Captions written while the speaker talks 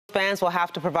Fans will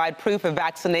have to provide proof of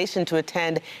vaccination to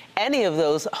attend any of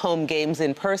those home games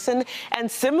in person, and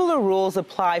similar rules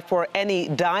apply for any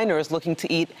diners looking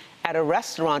to eat at a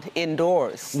restaurant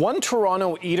indoors. One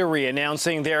Toronto eatery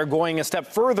announcing they're going a step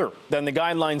further than the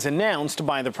guidelines announced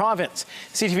by the province.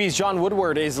 CTV's John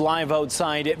Woodward is live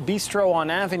outside Bistro on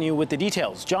Avenue with the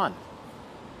details. John.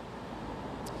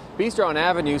 Bistro on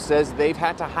Avenue says they've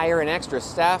had to hire an extra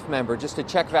staff member just to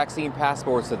check vaccine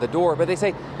passports at the door, but they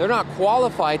say they're not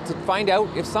qualified to find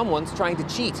out if someone's trying to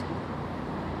cheat.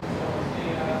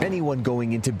 Anyone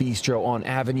going into Bistro on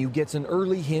Avenue gets an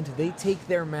early hint they take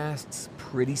their masks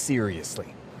pretty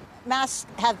seriously. Masks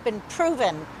have been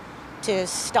proven to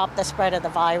stop the spread of the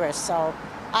virus, so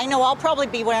I know I'll probably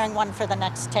be wearing one for the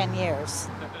next 10 years.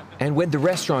 And when the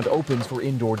restaurant opens for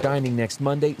indoor dining next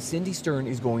Monday, Cindy Stern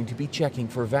is going to be checking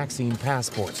for vaccine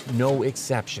passports, no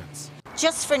exceptions.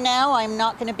 Just for now, I'm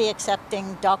not going to be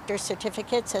accepting doctor's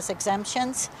certificates as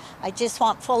exemptions. I just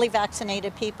want fully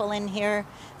vaccinated people in here.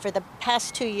 For the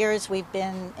past 2 years, we've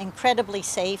been incredibly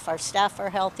safe. Our staff are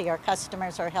healthy, our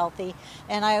customers are healthy,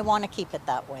 and I want to keep it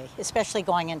that way, especially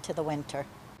going into the winter.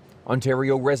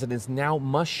 Ontario residents now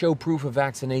must show proof of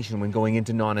vaccination when going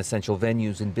into non-essential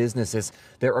venues and businesses.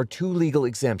 There are two legal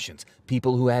exemptions: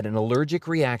 people who had an allergic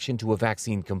reaction to a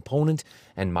vaccine component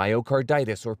and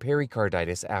myocarditis or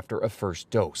pericarditis after a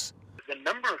first dose. The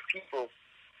number of people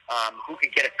who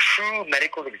could get a true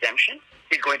medical exemption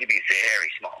is going to be very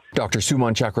small. Dr.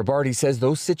 Suman Chakrabarty says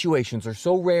those situations are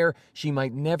so rare she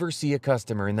might never see a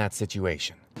customer in that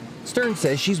situation. Stern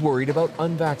says she's worried about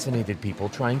unvaccinated people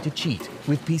trying to cheat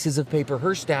with pieces of paper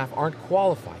her staff aren't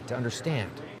qualified to understand.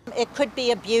 It could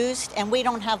be abused, and we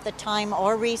don't have the time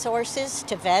or resources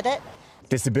to vet it.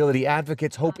 Disability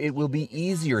advocates hope it will be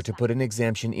easier to put an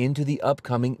exemption into the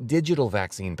upcoming digital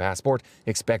vaccine passport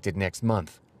expected next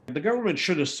month. The government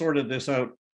should have sorted this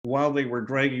out while they were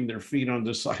dragging their feet on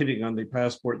deciding on the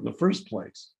passport in the first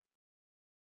place,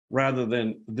 rather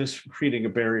than this creating a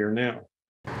barrier now.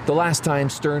 The last time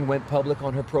Stern went public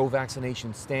on her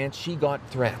pro-vaccination stance, she got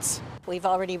threats. We've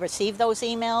already received those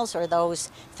emails or those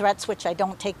threats, which I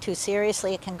don't take too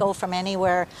seriously. It can go from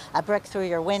anywhere, a brick through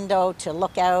your window to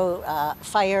lookout,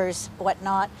 fires,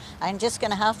 whatnot. I'm just going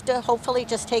to have to hopefully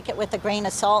just take it with a grain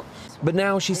of salt. But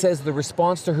now she says the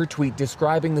response to her tweet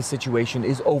describing the situation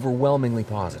is overwhelmingly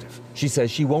positive. She says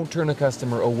she won't turn a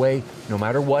customer away. No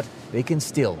matter what, they can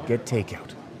still get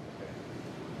takeout.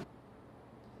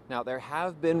 Now, there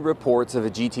have been reports of a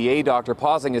GTA doctor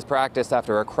pausing his practice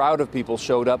after a crowd of people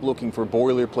showed up looking for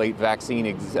boilerplate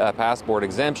vaccine passport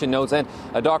exemption notes, and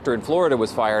a doctor in Florida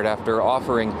was fired after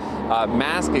offering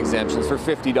mask exemptions for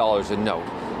 $50 a note.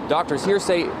 Doctors here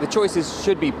say the choices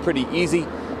should be pretty easy: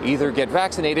 either get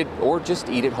vaccinated or just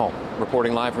eat at home.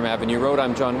 Reporting live from Avenue Road,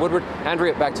 I'm John Woodward.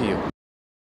 Andrea, back to you.